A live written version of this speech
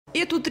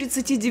Эту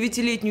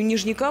 39-летнюю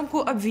нижнекамку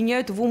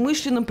обвиняют в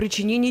умышленном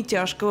причинении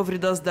тяжкого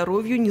вреда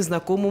здоровью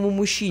незнакомому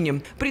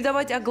мужчине.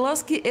 Придавать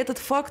огласке этот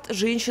факт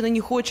женщина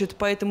не хочет,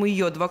 поэтому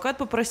ее адвокат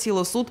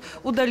попросила суд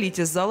удалить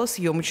из зала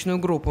съемочную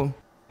группу.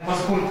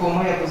 Поскольку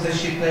моя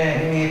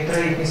подзащитная имеет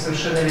 3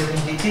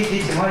 несовершеннолетних детей,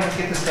 дети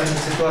маленькие, это станет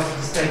ситуация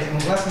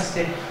достоятельной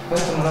гласности,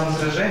 поэтому она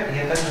возражает, и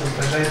я также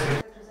возражаю.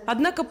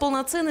 Однако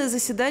полноценное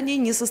заседание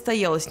не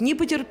состоялось. Ни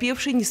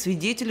потерпевшие, ни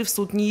свидетели в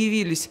суд не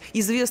явились.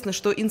 Известно,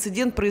 что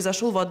инцидент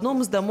произошел в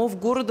одном из домов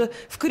города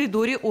в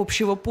коридоре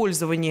общего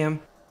пользования.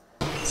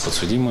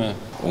 Подсудимая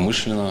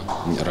умышленно,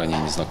 ранее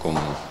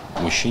незнакомому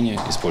мужчине,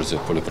 используя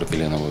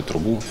полипропиленовую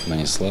трубу,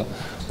 нанесла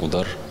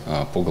удар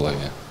по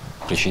голове,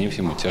 причинив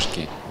ему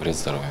тяжкий вред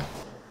здоровью.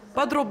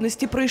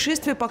 Подробности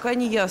происшествия пока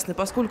не ясны,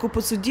 поскольку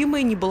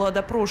подсудимая не была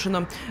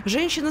допрошена.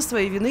 Женщина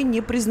своей вины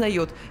не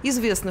признает.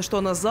 Известно, что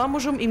она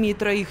замужем, имеет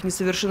 3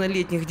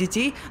 несовершеннолетних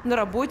детей. На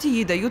работе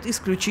ей дают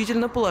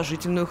исключительно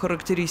положительную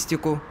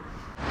характеристику.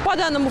 По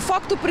данному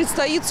факту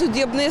предстоит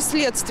судебное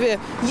следствие.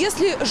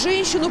 Если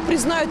женщину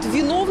признают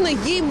виновной,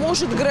 ей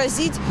может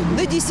грозить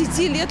до 10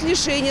 лет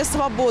лишения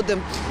свободы.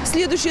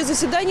 Следующее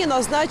заседание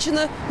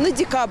назначено на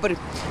декабрь.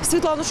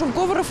 Светлана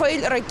Шумкова,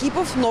 Рафаэль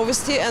Ракипов.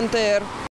 Новости НТР.